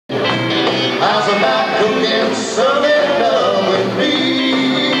How's about cooking something up with me?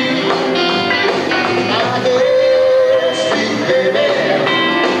 I guess, sweet baby,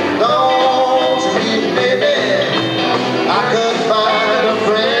 don't you be baby. I could find a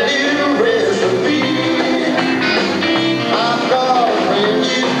brand new recipe. I've got a brand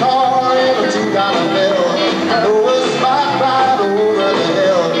new car and a $2 bill. I know a spot right over the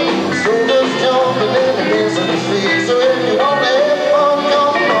hill. So just jumping in the dancing the street. So if you want to have fun,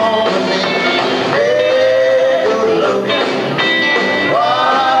 come along with me. Hey, good looking,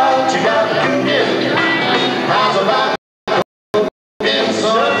 what you got cooking? How's about cooking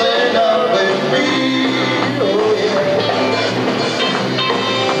something up with me? Oh yeah.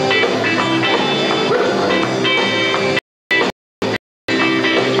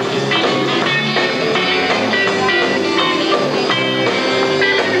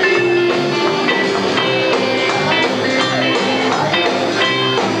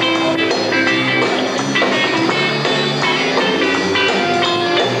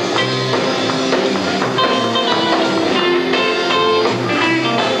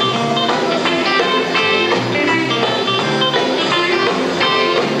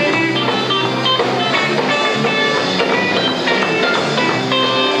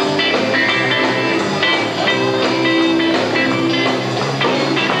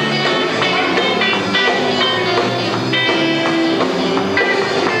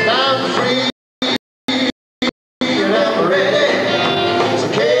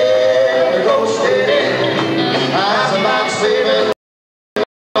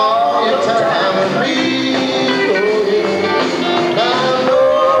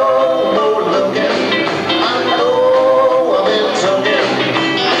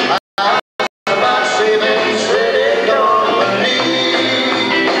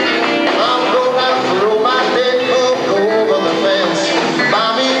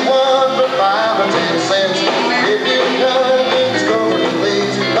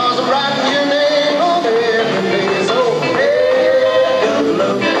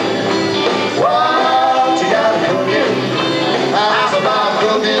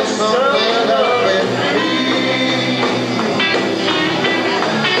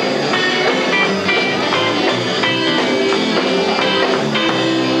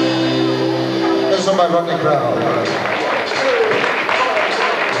 Somebody rock the crowd.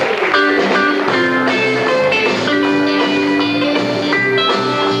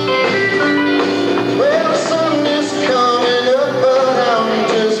 Well, the sun is coming up, but I'm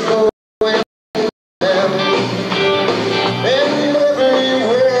just going down. And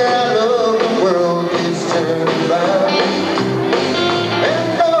everywhere I look, the world is turned round.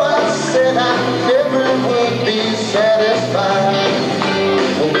 And though I said I never would be satisfied,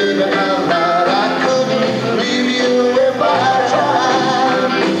 oh baby, I'm not. I couldn't believe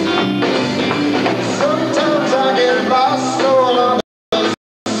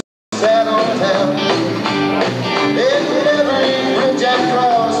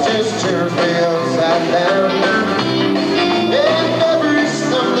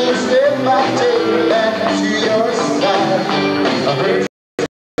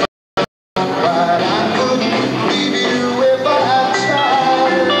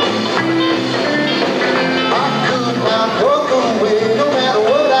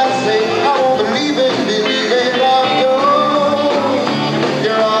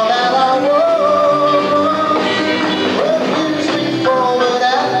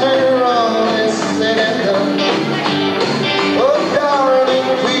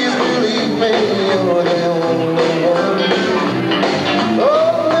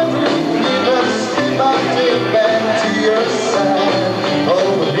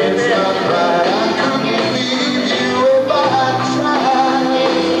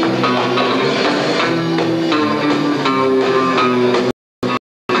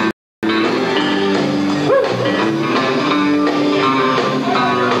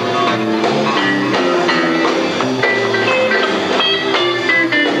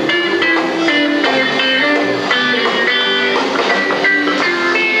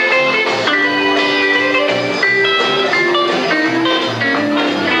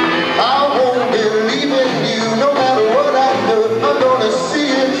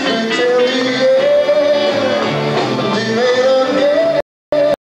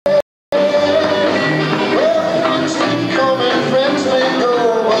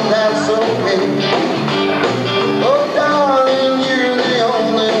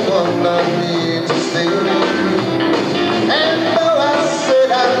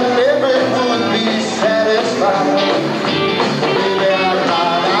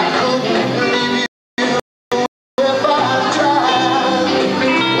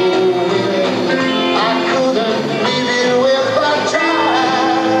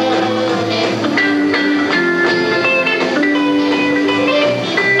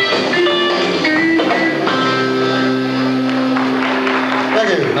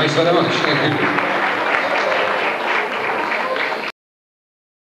Thanks very much. Thank you.